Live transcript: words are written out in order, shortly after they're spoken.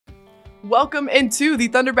Welcome into the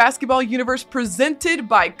Thunder Basketball Universe presented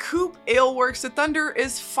by Coop Aleworks. The Thunder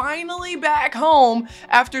is finally back home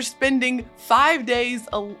after spending 5 games,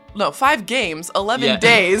 11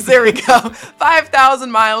 days, there we go,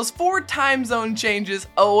 5,000 miles, 4 time zone changes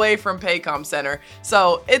away from Paycom Center.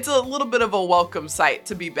 So it's a little bit of a welcome sight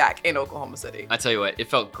to be back in Oklahoma City. I tell you what, it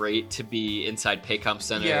felt great to be inside Paycom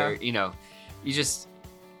Center. Yeah. You know,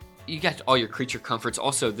 you got all your creature comforts.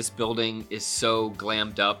 Also, this building is so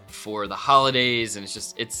glammed up for the holidays, and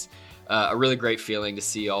it's a really great feeling to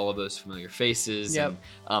see all of those familiar faces. Yep.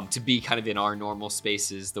 And to be kind of in our normal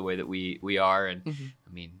spaces the way that we are. And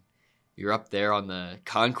I mean, you're up there on the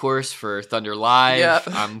concourse for Thunder Live. Yep.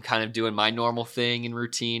 I'm kind of doing my normal thing and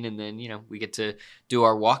routine, and then we get to do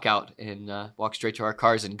our walkout and walk straight to our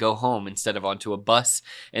cars and go home instead of onto a bus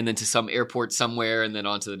and then to some airport somewhere and then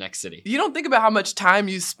on to the next city. You don't think about how much time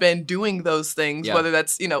you spend doing those things, Yeah. whether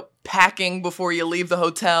that's, packing before you leave the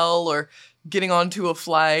hotel or getting onto a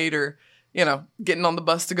flight or, getting on the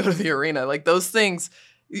bus to go to the arena. Like those things,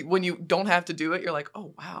 when you don't have to do it, you're like,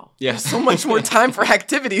 oh, wow. Yeah. There's so much more time for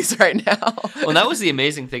activities right now. Well, that was the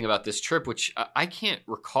amazing thing about this trip, which I can't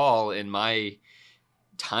recall in my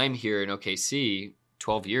time here in OKC,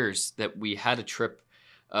 12 years, that we had a trip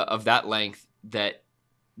of that length that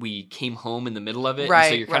we came home in the middle of it. Right,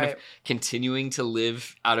 and so you're kind right. of continuing to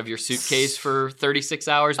live out of your suitcase for 36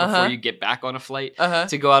 hours before you get back on a flight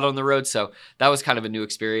to go out on the road. So that was kind of a new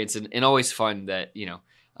experience and always fun that,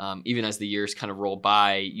 even as the years kind of roll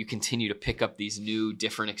by, you continue to pick up these new,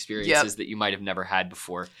 different experiences that you might have never had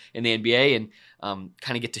before in the NBA and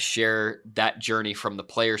kind of get to share that journey from the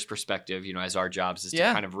player's perspective, as our jobs is to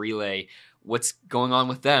kind of relay what's going on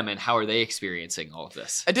with them and how are they experiencing all of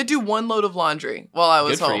this. I did do one load of laundry while I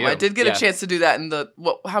was Good for home. you. I did get a chance to do that in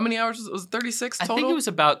how many hours? Was it 36 total? I think it was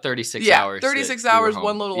about 36 yeah, hours. 36 that we were hours, home.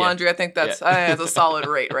 one load of Yeah. laundry. I think that's a solid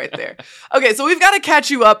rate right there. Okay, so we've got to catch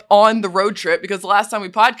you up on the road trip because the last time we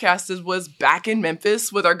podcasted was back in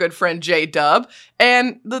Memphis with our good friend J Dub,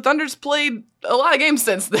 and the Thunder's played a lot of games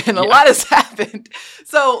since then. A lot has happened.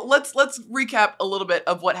 So let's recap a little bit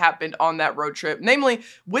of what happened on that road trip. Namely,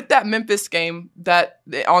 with that Memphis game,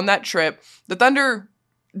 on that trip, the Thunder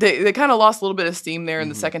they kind of lost a little bit of steam there in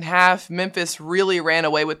the second half. Memphis really ran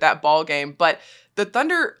away with that ball game, but the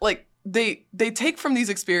Thunder they take from these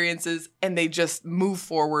experiences and they just move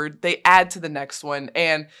forward. They add to the next one.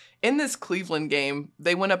 And in this Cleveland game,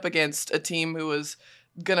 they went up against a team who was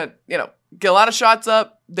gonna, get a lot of shots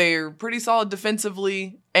up. They're pretty solid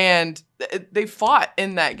defensively, and they fought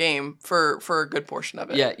in that game for a good portion of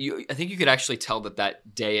it. Yeah, I think you could actually tell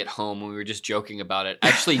that day at home when we were just joking about it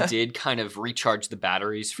actually did kind of recharge the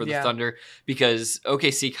batteries for the Thunder because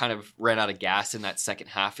OKC kind of ran out of gas in that second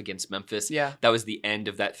half against Memphis. Yeah. That was the end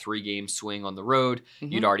of that 3-game swing on the road.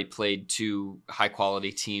 You'd already played 2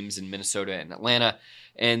 high-quality teams in Minnesota and Atlanta.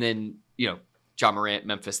 And then, Ja Morant,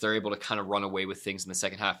 Memphis, they're able to kind of run away with things in the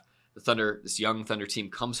second half. The Thunder, this young Thunder team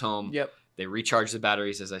comes home. Yep. They recharge the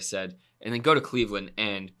batteries, as I said, and then go to Cleveland.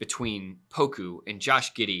 And between Poku and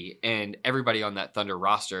Josh Giddey and everybody on that Thunder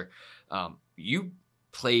roster, you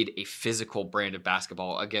played a physical brand of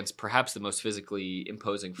basketball against perhaps the most physically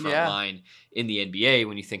imposing front line in the NBA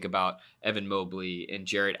when you think about Evan Mobley and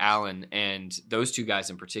Jarrett Allen. And those 2 guys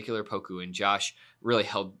in particular, Poku and Josh, really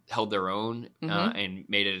held their own and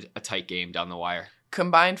made it a tight game down the wire.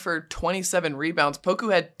 Combined for 27 rebounds.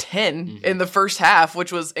 Poku had 10 in the first half,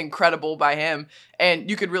 which was incredible by him. And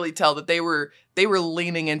you could really tell that they were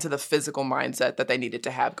leaning into the physical mindset that they needed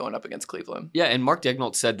to have going up against Cleveland. Yeah, and Mark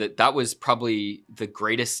Daigneault said that was probably the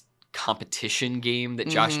greatest competition game that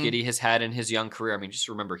Josh Giddey has had in his young career. I mean, just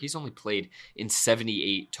remember, he's only played in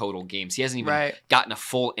 78 total games. He hasn't even gotten a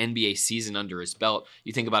full NBA season under his belt.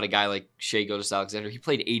 You think about a guy like Shai Gilgeous-Alexander, he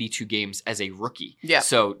played 82 games as a rookie. Yeah.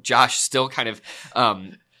 So Josh still kind of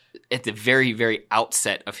at the very, very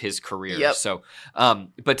outset of his career. Yep. So,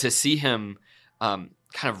 but to see him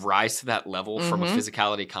kind of rise to that level from a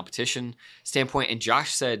physicality competition standpoint. And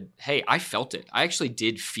Josh said, hey, I felt it. I actually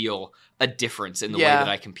did feel a difference in the way that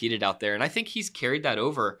I competed out there. And I think he's carried that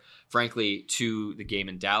over, frankly, to the game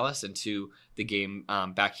in Dallas and to the game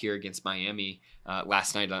back here against Miami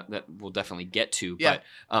last night that we'll definitely get to. Yeah.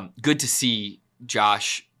 But good to see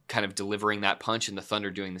Josh kind of delivering that punch and the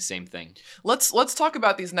Thunder doing the same thing. Let's talk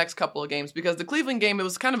about these next couple of games because the Cleveland game, it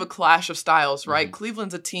was kind of a clash of styles, right?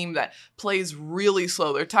 Cleveland's a team that plays really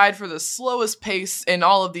slow. They're tied for the slowest pace in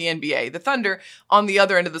all of the NBA. The Thunder, on the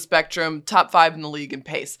other end of the spectrum, top 5 in the league in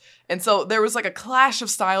pace. And so there was like a clash of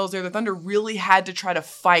styles there. The Thunder really had to try to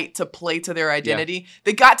fight to play to their identity. Yeah.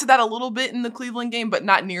 They got to that a little bit in the Cleveland game, but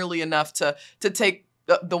not nearly enough to take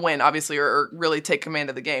the win, obviously, or really take command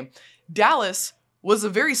of the game. Dallas was a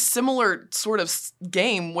very similar sort of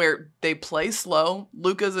game where they play slow.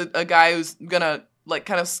 Luka's a guy who's going to like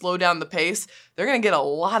kind of slow down the pace. They're going to get a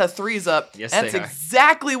lot of threes up. Yes, That's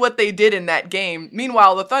exactly what they did in that game.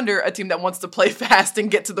 Meanwhile, the Thunder, a team that wants to play fast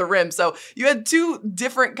and get to the rim. So you had two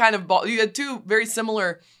different kind of you had two very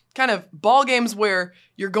similar kind of ball games where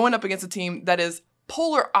you're going up against a team that is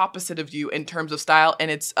polar opposite of you in terms of style, and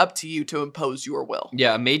it's up to you to impose your will.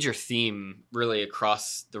 Yeah, a major theme really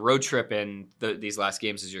across the road trip and these last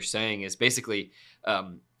games, as you're saying, is basically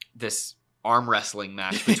this arm wrestling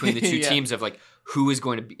match between the two teams of like who is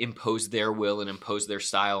going to impose their will and impose their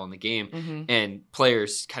style in the game. Mm-hmm. And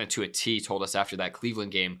players kind of to a T told us after that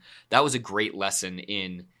Cleveland game, that was a great lesson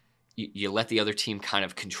in you let the other team kind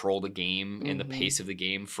of control the game and the pace of the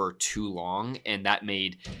game for too long, and that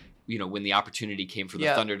made – when the opportunity came for the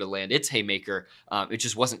Thunder to land its haymaker, it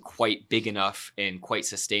just wasn't quite big enough and quite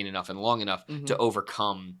sustained enough and long enough to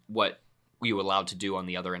overcome what we were allowed to do on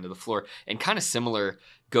the other end of the floor. And kind of similar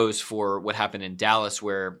goes for what happened in Dallas,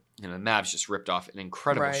 where the Mavs just ripped off an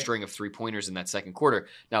incredible string of three-pointers in that second quarter.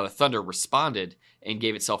 Now the Thunder responded and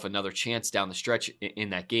gave itself another chance down the stretch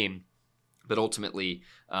in that game. But ultimately,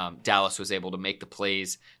 Dallas was able to make the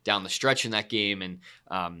plays down the stretch in that game,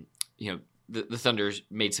 and the Thunder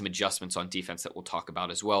made some adjustments on defense that we'll talk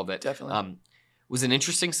about as well. That definitely was an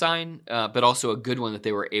interesting sign, but also a good one that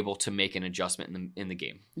they were able to make an adjustment in the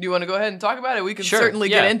game. Do you want to go ahead and talk about it? We can certainly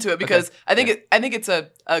get into it because I think it's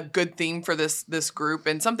a good theme for this group,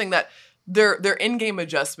 and something that their in-game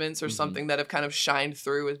adjustments are something that have kind of shined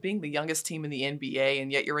through as being the youngest team in the NBA,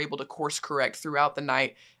 and yet you're able to course correct throughout the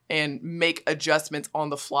night and make adjustments on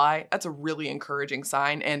the fly. That's a really encouraging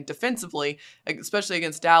sign. And defensively, especially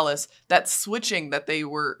against Dallas, that switching that they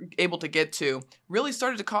were able to get to really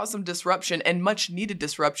started to cause some disruption, and much needed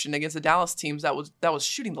disruption against the Dallas teams that was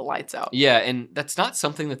shooting the lights out. Yeah, and that's not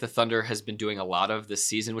something that the Thunder has been doing a lot of this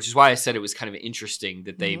season, which is why I said it was kind of interesting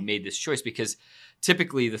that they made this choice, because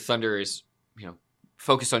typically the Thunder is,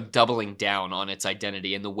 focused on doubling down on its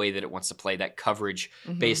identity and the way that it wants to play, that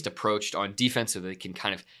coverage-based approach on defense, so that they can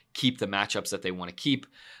kind of keep the matchups that they want to keep.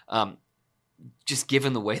 Just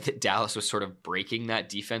given the way that Dallas was sort of breaking that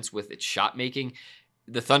defense with its shot making,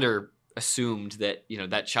 the Thunder assumed that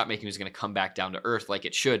that shot making was going to come back down to earth like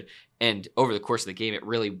it should. And over the course of the game,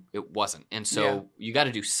 it wasn't. And so you got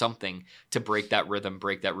to do something to break that rhythm,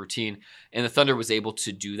 break that routine. And the Thunder was able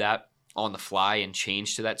to do that on the fly and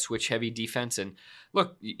change to that switch heavy defense. And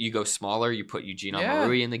look, you go smaller, you put Eugene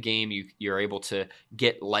Omoruyi in the game, you're able to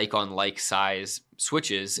get like on like size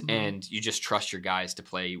switches, and you just trust your guys to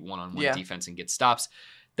play one-on-one defense and get stops.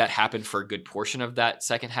 That happened for a good portion of that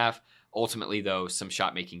second half. Ultimately, though, some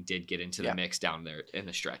shot making did get into the mix down there in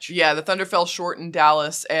the stretch. Yeah, the Thunder fell short in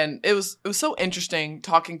Dallas, and it was so interesting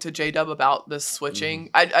talking to J-Dub about this switching.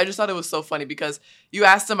 I just thought it was so funny because you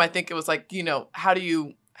asked him, I think it was like,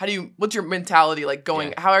 what's your mentality like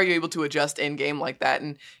going, how are you able to adjust in game like that?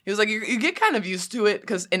 And he was like, you get kind of used to it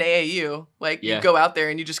because in AAU, like you go out there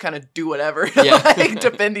and you just kind of do whatever, like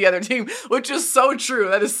defend the other team, which is so true.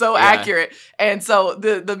 That is so accurate. And so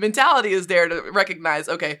the mentality is there to recognize,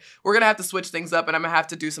 okay, we're going to have to switch things up and I'm going to have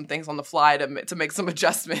to do some things on the fly to make some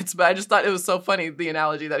adjustments. But I just thought it was so funny, the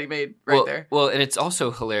analogy that he made there. Well, and it's also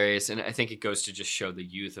hilarious. And I think it goes to just show the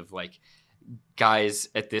youth of like, guys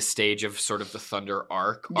at this stage of sort of the Thunder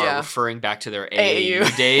arc are referring back to their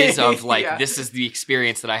AAU days of like, this is the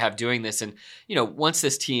experience that I have doing this. And, once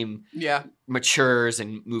this team matures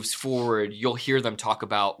and moves forward, you'll hear them talk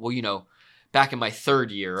about, well, back in my third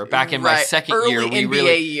year or back in my second year, we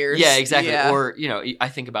NBA years. Yeah, exactly. Yeah. Or, I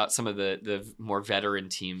think about some of the more veteran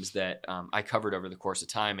teams that I covered over the course of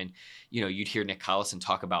time. And, you'd hear Nick Collison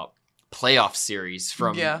talk about playoff series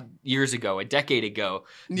from years ago, a decade ago,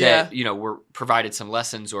 that were provided some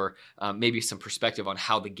lessons or maybe some perspective on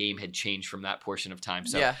how the game had changed from that portion of time.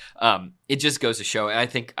 So it just goes to show, and I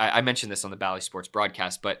think I mentioned this on the Bally Sports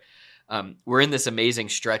broadcast, but we're in this amazing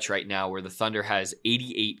stretch right now where the Thunder has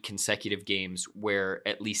 88 consecutive games where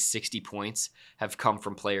at least 60 points have come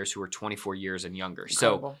from players who are 24 years and younger.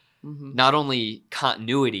 Incredible. So not only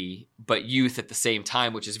continuity, but youth at the same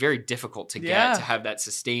time, which is very difficult to get, to have that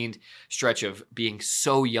sustained stretch of being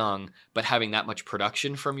so young, but having that much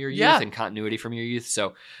production from your youth and continuity from your youth.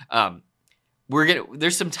 So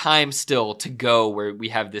there's some time still to go where we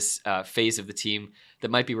have this phase of the team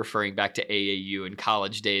that might be referring back to AAU and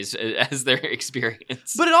college days as their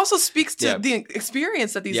experience. But it also speaks to the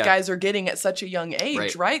experience that these guys are getting at such a young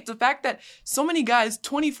age, right? The fact that so many guys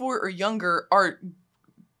 24 or younger are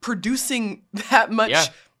producing that much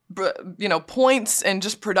points and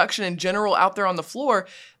just production in general out there on the floor,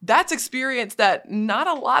 that's experience that not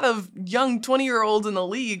a lot of young 20-year-olds in the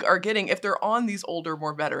league are getting if they're on these older,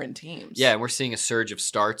 more veteran teams. Yeah, and we're seeing a surge of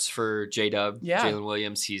starts for J-Dub. Yeah. Jalen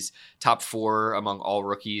Williams, he's top 4 among all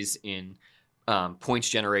rookies in points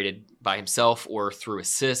generated by himself or through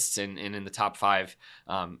assists, and in the top 5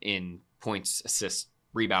 in points, assists,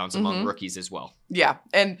 rebounds among rookies as well. Yeah,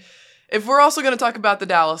 and if we're also going to talk about the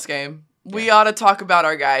Dallas game, we ought to talk about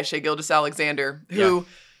our guy, Shai Gilgeous-Alexander, who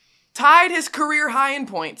tied his career high in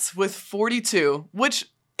points with 42, which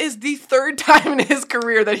is the 3rd time in his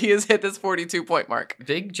career that he has hit this 42-point mark.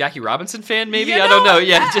 Big Jackie Robinson fan, maybe? I don't know.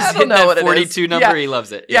 Yeah, just hit that 42 number. Yeah. He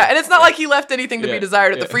loves it. Yeah, and it's not like he left anything to be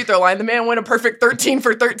desired at the free throw line. The man went a perfect 13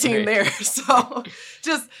 for 13 there. So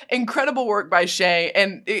just incredible work by Shai.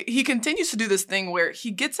 And he continues to do this thing where he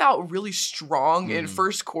gets out really strong in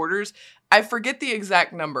first quarters. I forget the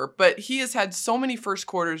exact number, but he has had so many first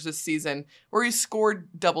quarters this season where he scored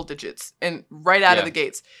double digits and right out of the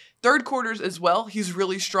gates. Third quarters as well, he's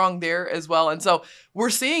really strong there as well. And so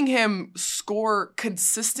we're seeing him score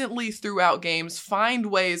consistently throughout games, find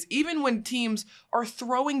ways, even when teams are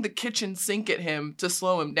throwing the kitchen sink at him to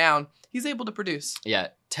slow him down, he's able to produce. Yeah,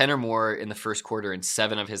 10 or more in the first quarter in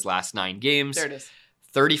 7 of his last 9 games. There it is.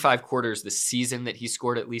 35 quarters this season that he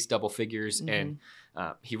scored at least double figures, and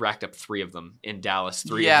he racked up 3 of them in Dallas.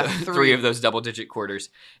 3 of those double-digit quarters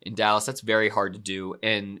in Dallas. That's very hard to do,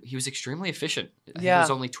 and he was extremely efficient. I think it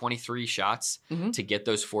was only 23 shots to get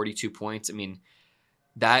those 42 points. I mean,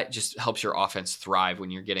 that just helps your offense thrive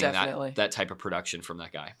when you're getting that type of production from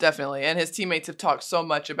that guy. Definitely. And his teammates have talked so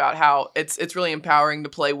much about how it's really empowering to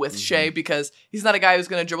play with Shai, because he's not a guy who's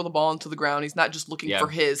going to dribble the ball into the ground. He's not just looking for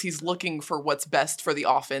he's looking for what's best for the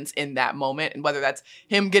offense in that moment. And whether that's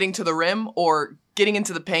him getting to the rim or getting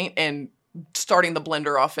into the paint and starting the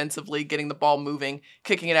blender offensively, getting the ball moving,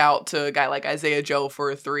 kicking it out to a guy like Isaiah Joe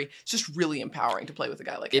for a 3. It's just really empowering to play with a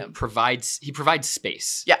guy like him. He provides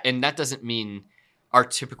space. Yeah. And that doesn't mean our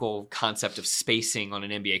typical concept of spacing on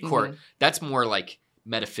an NBA court. That's more like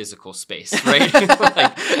metaphysical space, right?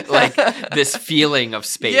 like this feeling of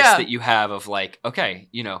space that you have of like, okay,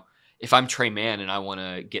 if I'm Trey Mann and I want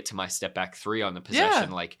to get to my step back 3 on the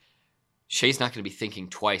possession, like Shai's not going to be thinking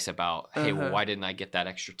twice about, hey, well, why didn't I get that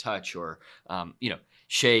extra touch? Or,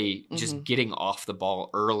 Shai just getting off the ball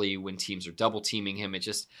early when teams are double teaming him. It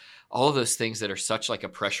just, all of those things that are such like a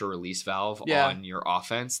pressure release valve on your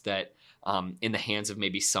offense that, in the hands of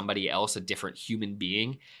maybe somebody else, a different human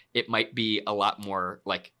being, it might be a lot more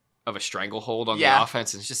like of a stranglehold on the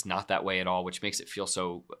offense. And it's just not that way at all, which makes it feel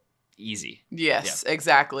so easy. Yes,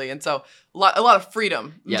 exactly. And so a lot of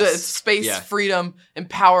freedom, the space, freedom,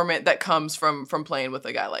 empowerment that comes from playing with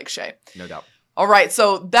a guy like Shai. No doubt. All right,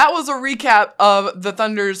 so that was a recap of the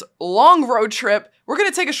Thunder's long road trip. We're going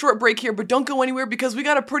to take a short break here, but don't go anywhere because we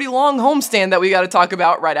got a pretty long homestand that we got to talk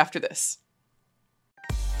about right after this.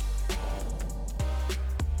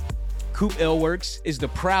 Coop Ale Works is the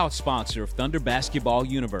proud sponsor of Thunder Basketball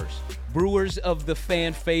Universe. Brewers of the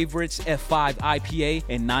fan favorites F5 IPA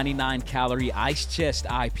and 99-calorie Ice Chest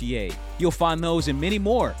IPA. You'll find those and many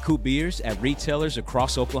more Coop beers at retailers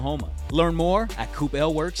across Oklahoma. Learn more at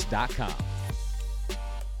CoopAleWorks.com.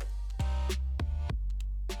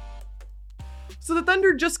 So the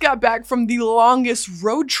Thunder just got back from the longest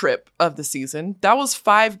road trip of the season. That was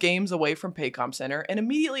 5 games away from Paycom Center. And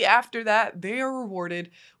immediately after that, they are rewarded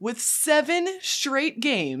with 7 straight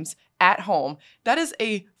games at home. That is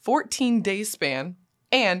a 14-day span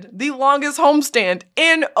and the longest homestand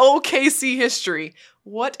in OKC history.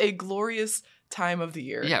 What a glorious time of the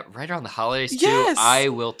year. Yeah, right around the holidays too. Yes. I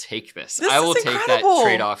will take this. This I will is take incredible. that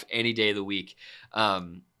trade-off any day of the week.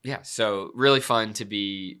 Yeah, so really fun to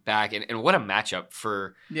be back. And what a matchup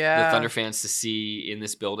for the Thunder fans to see in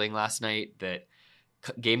this building last night. That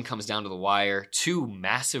game comes down to the wire. 2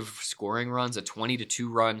 massive scoring runs, a 20-2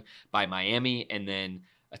 run by Miami, and then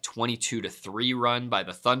a 22-3 run by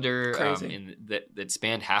the Thunder that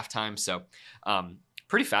spanned halftime. So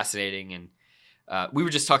pretty fascinating. And we were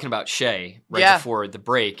just talking about Shai before the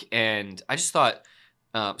break, and I just thought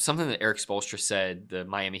something that Eric Spoelstra said, the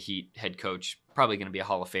Miami Heat head coach, probably going to be a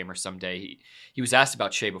Hall of Famer someday. He was asked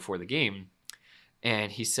about Shai before the game, and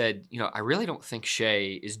he said, I really don't think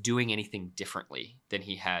Shai is doing anything differently than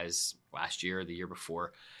he has last year or the year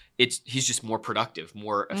before. He's just more productive,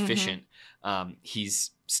 more efficient.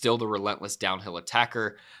 He's still the relentless downhill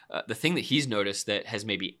attacker. The thing that he's noticed that has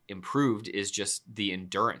maybe improved is just the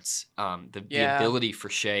endurance, the ability for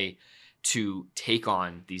Shai to take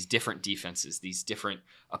on these different defenses, these different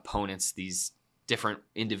opponents, these different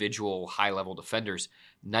individual high-level defenders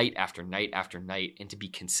night after night after night, and to be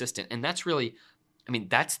consistent. And that's really I mean,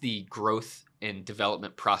 that's the growth and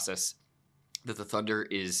development process that the Thunder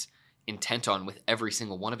is intent on with every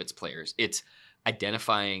single one of its players. It's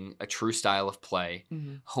identifying a true style of play,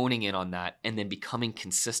 honing in on that, and then becoming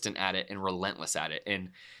consistent at it and relentless at it. And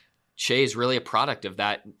Shai is really a product of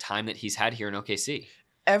that time that he's had here in OKC.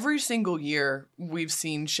 Every single year we've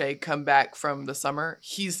seen Shai come back from the summer,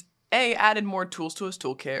 he's added more tools to his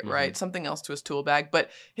toolkit, right? Something else to his tool bag. But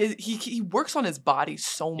he works on his body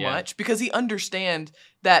so much because he understands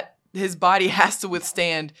that his body has to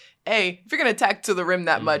withstand, if you're going to attack to the rim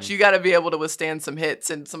that much, you got to be able to withstand some hits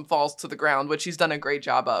and some falls to the ground, which he's done a great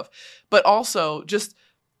job of. But also just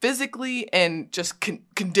physically and just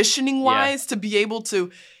conditioning wise to be able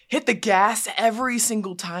to hit the gas every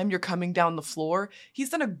single time you're coming down the floor. He's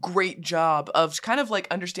done a great job of kind of like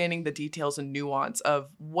understanding the details and nuance of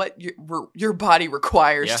what your body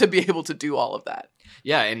requires to be able to do all of that.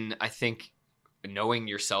 Yeah, and I think knowing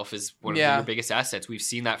yourself is one of your biggest assets. We've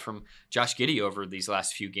seen that from Josh Giddey over these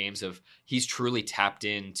last few games of he's truly tapped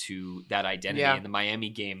into that identity. In the Miami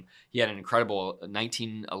game, he had an incredible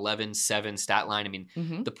 19-11-7 stat line. I mean,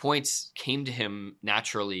 the points came to him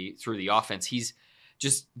naturally through the offense. He's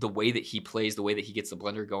just the way that he plays, the way that he gets the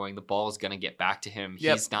blender going, the ball is going to get back to him.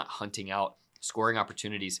 He's not hunting out scoring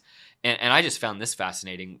opportunities. And I just found this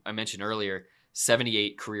fascinating. I mentioned earlier,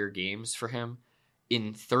 78 career games for him.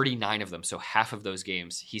 In 39 of them, so half of those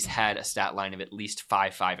games, he's had a stat line of at least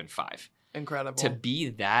 5, 5, and 5. Incredible. To be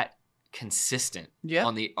that consistent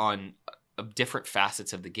on different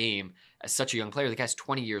facets of the game as such a young player, the guy's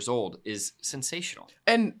 20 years old, is sensational.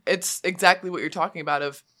 And it's exactly what you're talking about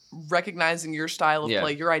of recognizing your style of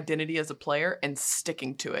play, your identity as a player, and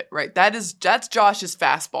sticking to it, right? That's Josh's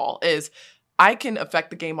fastball is I can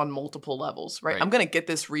affect the game on multiple levels, right? I'm going to get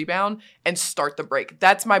this rebound and start the break.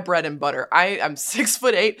 That's my bread and butter. I'm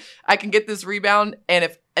 6'8". I can get this rebound.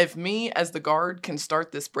 And if me as the guard can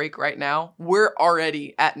start this break right now, we're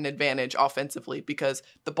already at an advantage offensively because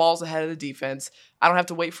the ball's ahead of the defense. I don't have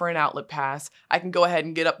to wait for an outlet pass. I can go ahead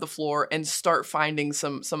and get up the floor and start finding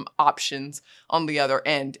some options on the other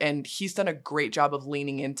end. And he's done a great job of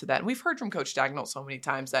leaning into that. And we've heard from Coach Dagnall so many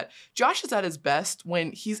times that Josh is at his best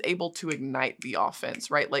when he's able to ignite the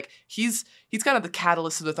offense, right? Like he's kind of the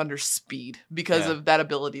catalyst of the Thunder's speed because of that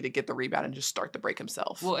ability to get the rebound and just start the break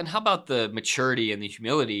himself. Well, and how about the maturity and the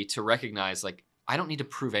humility to recognize, like, I don't need to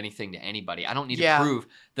prove anything to anybody. I don't need to prove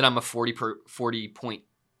that I'm a 40-point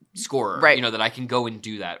scorer, right? That I can go and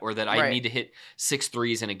do that, or that I need to hit 6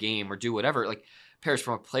 threes in a game or do whatever. Like, Paris,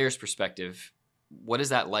 from a player's perspective, what is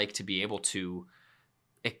that like to be able to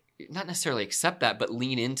not necessarily accept that, but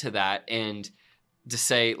lean into that and to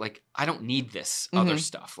say, like, I don't need this other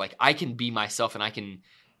stuff. Like, I can be myself and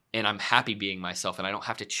I'm happy being myself, and I don't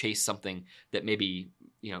have to chase something that maybe,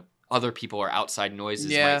 other people or outside noises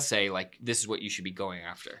might say, like, this is what you should be going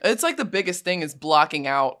after. It's like the biggest thing is blocking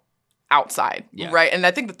out outside, right? And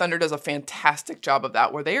I think the Thunder does a fantastic job of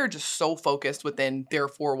that, where they are just so focused within their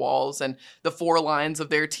 4 walls and the 4 lines of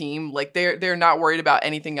their team. Like they're not worried about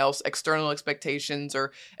anything else, external expectations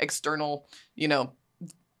or external,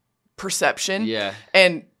 perception. Yeah.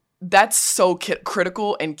 And that's so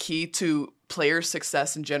critical and key to player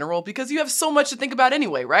success in general, because you have so much to think about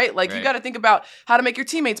anyway, right? Like you got to think about how to make your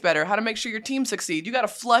teammates better, how to make sure your team succeed. You got to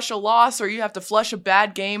flush a loss, or you have to flush a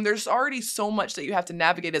bad game. There's already so much that you have to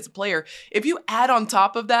navigate as a player. If you add on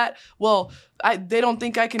top of that, well, they don't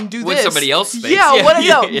think I can do when this. Somebody else thinks.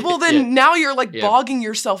 Well, then now you're like bogging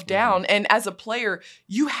yourself down. And as a player,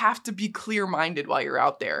 you have to be clear-minded while you're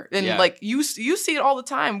out there. And like you see it all the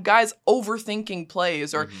time, guys overthinking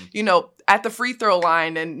plays, or at the free throw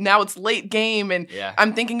line, and now it's late game, and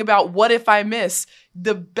I'm thinking about what if I miss.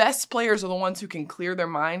 The best players are the ones who can clear their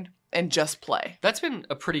mind and just play. That's been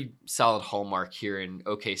a pretty solid hallmark here in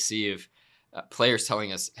OKC of players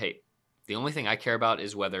telling us, hey, the only thing I care about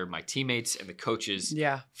is whether my teammates and the coaches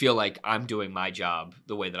feel like I'm doing my job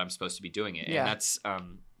the way that I'm supposed to be doing it. And that's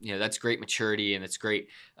that's great maturity, and it's great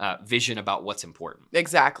vision about what's important.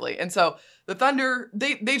 Exactly. And so the Thunder,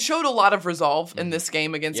 they showed a lot of resolve in this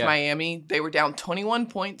game against Miami. They were down 21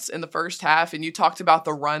 points in the first half, and you talked about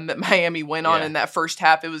the run that Miami went on in that first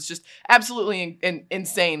half. It was just absolutely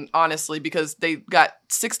insane, honestly, because they got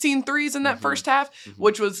 16 threes in that first half,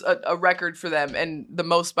 which was a record for them and the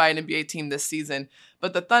most by an NBA team this season.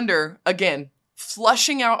 But the Thunder, again,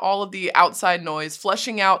 flushing out all of the outside noise,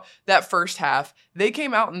 flushing out that first half, they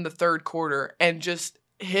came out in the third quarter and just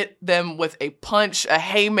hit them with a punch, a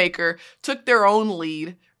haymaker, took their own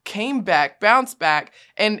lead, came back, bounced back,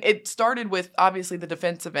 and it started with, obviously, the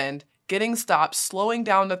defensive end getting stops, slowing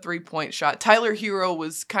down the 3-point shot. Tyler Hero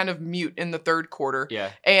was kind of mute in the third quarter.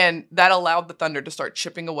 Yeah. And that allowed the Thunder to start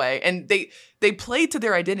chipping away. And they played to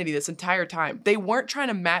their identity this entire time. They weren't trying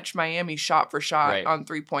to match Miami shot for shot on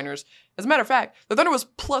 3-pointers. As a matter of fact, the Thunder was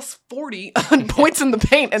plus 40 on points in the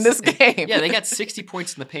paint in this game. Yeah, they got 60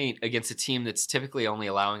 points in the paint against a team that's typically only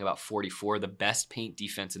allowing about 44, the best paint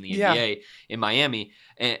defense in the NBA in Miami.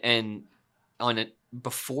 And on it,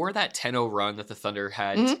 before that 10-0 run that the Thunder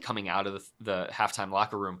had coming out of the halftime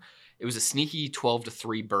locker room, it was a sneaky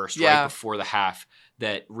 12-3 burst right before the half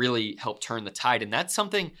that really helped turn the tide. And that's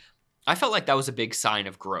something I felt like that was a big sign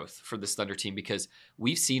of growth for this Thunder team, because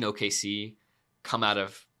we've seen OKC come out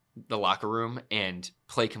of the locker room and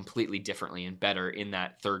play completely differently and better in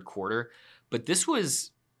that third quarter. But this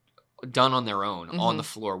was done on their own on the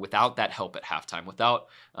floor without that help at halftime, without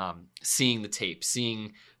seeing the tape,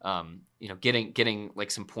 getting like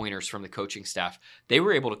some pointers from the coaching staff. They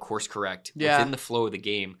were able to course correct within the flow of the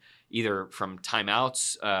game, either from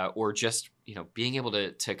timeouts or just, being able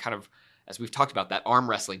to kind of, as we've talked about, that arm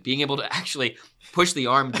wrestling, being able to actually push the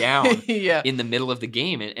arm down in the middle of the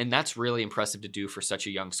game. And that's really impressive to do for such a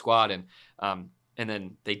young squad. And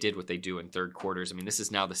then they did what they do in third quarters. I mean, this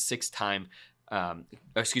is now the fifth time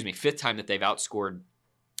that they've outscored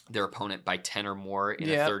their opponent by 10 or more in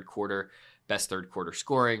a third quarter. Best third quarter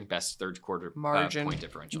scoring, best third quarter margin, point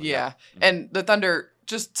differential. Yeah. Mm-hmm. And the Thunder,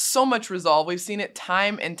 just so much resolve. We've seen it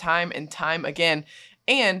time and time and time again.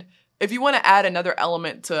 And if you want to add another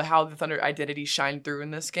element to how the Thunder identity shined through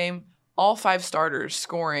in this game, all 5 starters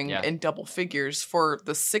scoring in double figures for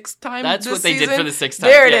the 6th time That's this what they season. did for the 6th time.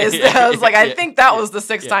 There it is. I was like, I think that was the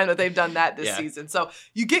 6th time that they've done that this season. So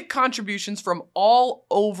you get contributions from all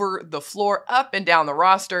over the floor, up and down the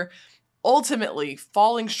roster, ultimately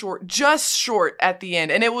falling just short at the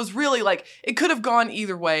end. And it was really like, it could have gone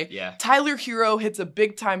either way. Yeah. Tyler Hero hits a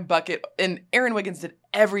big time bucket, and Aaron Wiggins did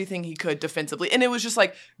everything he could defensively. And it was just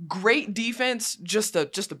like great defense, just a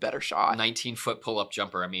better shot. 19-foot pull-up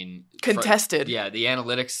jumper. I mean, contested. The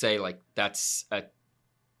analytics say like that's a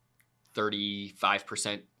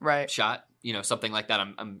 35% shot, something like that.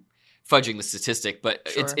 I'm fudging the statistic, but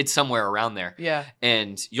it's somewhere around there. Yeah.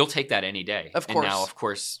 And you'll take that any day. Of course. And now, of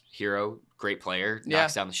course, Hero, great player,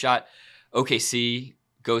 knocks down the shot. OKC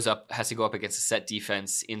has to go up against a set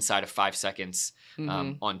defense inside of 5 seconds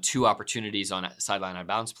on 2 opportunities on sideline out of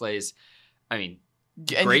bounds plays. I mean,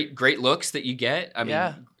 great looks that you get. I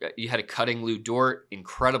mean, you had a cutting Lou Dort,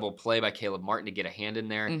 incredible play by Caleb Martin to get a hand in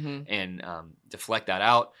there and deflect that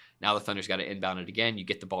out. Now the Thunder's got to inbound it again. You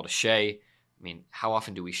get the ball to Shea. I mean, how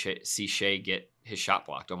often do we see Shea get his shot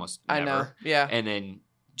blocked? Almost never. I know, yeah. And then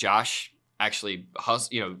Josh actually,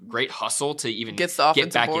 great hustle to even get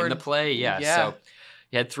back board. in the play. Yeah. So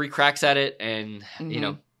he had 3 cracks at it, and,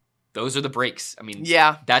 those are the breaks. I mean,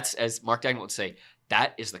 that's, as Mark Dagnall would say,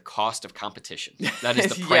 that is the cost of competition. That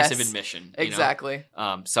is the price of admission. Exactly.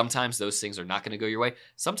 Sometimes those things are not going to go your way.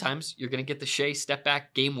 Sometimes you're going to get the Shea step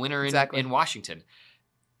back game winner in Washington.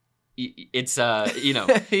 It's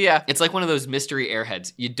it's like one of those mystery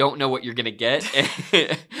airheads. You don't know what you're gonna get,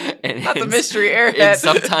 and not the mystery airhead.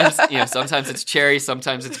 Sometimes it's cherry,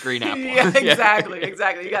 sometimes it's green apple. Yeah, exactly.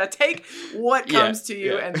 You got to take what comes to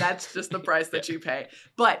you, and that's just the price that you pay.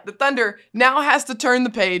 But the Thunder now has to turn the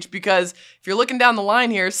page, because if you're looking down the line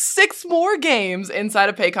here, 6 more games inside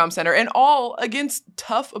of Paycom Center, and all against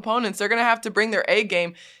tough opponents. They're gonna have to bring their A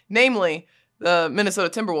game, namely, the Minnesota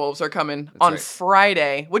Timberwolves are coming on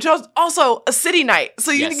Friday, which is also a city night.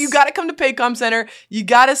 So you got to come to Paycom Center. You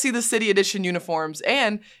got to see the City Edition uniforms.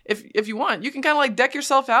 And if you want, you can kind of like deck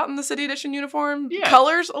yourself out in the City Edition uniform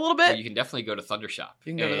colors a little bit. Well, you can definitely go to Thunder Shop.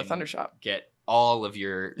 You can go to the Thunder Shop. Get all of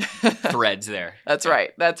your threads there. That's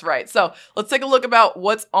right. So let's take a look about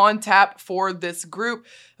what's on tap for this group.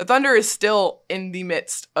 The Thunder is still in the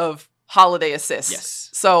midst of holiday assists. Yes.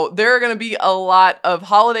 So there are going to be a lot of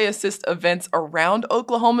holiday assist events around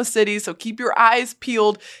Oklahoma City. So keep your eyes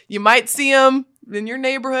peeled. You might see them in your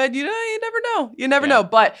neighborhood. You never know.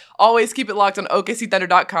 But always keep it locked on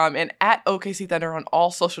OKCThunder.com and at OKC Thunder on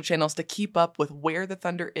all social channels to keep up with where the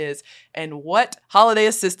Thunder is and what holiday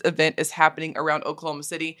assist event is happening around Oklahoma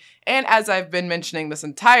City. And as I've been mentioning this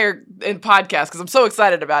entire podcast, because I'm so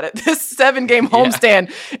excited about it, this 7-game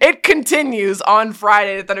homestand, it continues on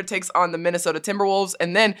Friday. The Thunder takes on the Minnesota Timberwolves.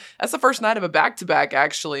 And then that's the first night of a back-to-back,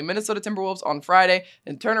 actually. Minnesota Timberwolves on Friday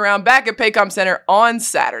and turn around back at Paycom Center on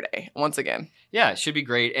Saturday once again. Yeah, it should be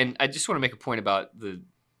great. And I just want to make a point about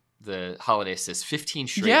the holiday assists. 15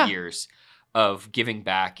 straight years of giving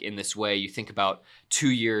back in this way. You think about 2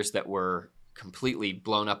 years that were completely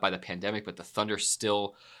blown up by the pandemic, but the Thunder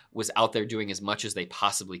still was out there doing as much as they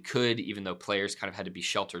possibly could, even though players kind of had to be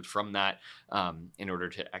sheltered from that in order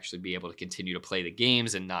to actually be able to continue to play the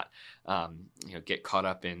games and not get caught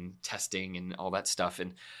up in testing and all that stuff.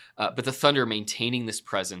 And but the Thunder maintaining this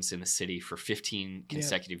presence in the city for 15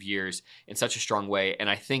 consecutive years in such a strong way. And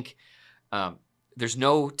I think there's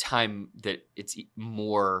no time that it's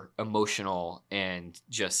more emotional and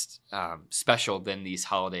just special than these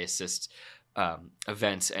holiday assist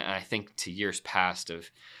events. And I think to years past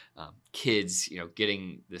of kids,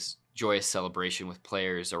 getting this joyous celebration with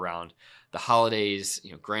players around the holidays,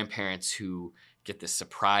 grandparents who get this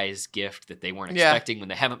surprise gift that they weren't expecting when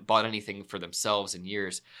they haven't bought anything for themselves in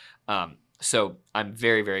years. So I'm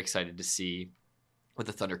very, very excited to see what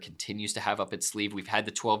the Thunder continues to have up its sleeve. We've had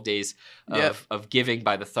the 12 days of giving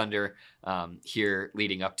by the Thunder here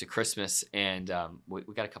leading up to Christmas, and we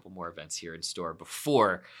got a couple more events here in store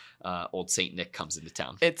before old St. Nick comes into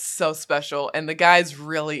town. It's so special, and the guys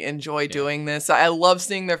really enjoy doing this. I love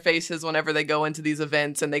seeing their faces whenever they go into these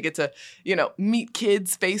events and they get to, meet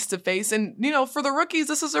kids face to face. And, for the rookies,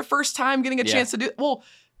 this is their first time getting a chance to do well.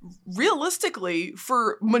 Realistically,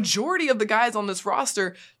 for majority of the guys on this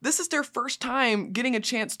roster, this is their first time getting a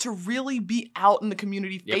chance to really be out in the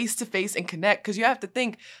community face to face and connect. Because you have to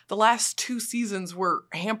think the last 2 seasons were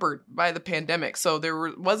hampered by the pandemic, so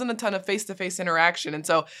there wasn't a ton of face to face interaction. And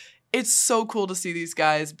so it's so cool to see these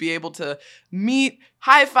guys be able to meet,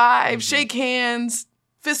 high five, shake hands,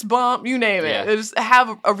 fist bump, you name it. Just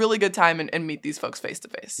have a really good time and meet these folks face to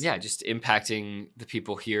face. Yeah, just impacting the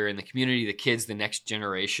people here in the community, the kids, the next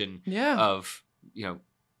generation of,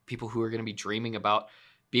 people who are going to be dreaming about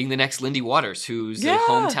being the next Lindy Waters, who's a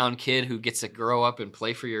hometown kid who gets to grow up and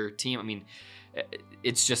play for your team. I mean,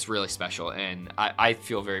 it's just really special. And I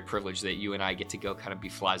feel very privileged that you and I get to go kind of be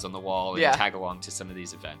flies on the wall and tag along to some of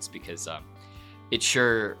these events because it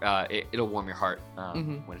sure, it'll warm your heart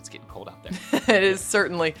when it's getting cold out there. It is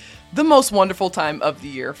certainly the most wonderful time of the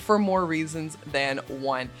year for more reasons than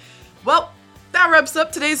one. Well, that wraps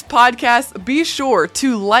up today's podcast. Be sure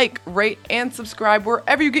to like, rate, and subscribe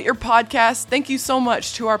wherever you get your podcasts. Thank you so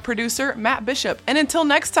much to our producer, Matt Bishop. And until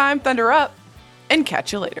next time, Thunder up, and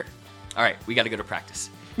catch you later. All right, we got to go to practice.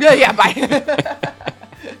 Yeah, bye.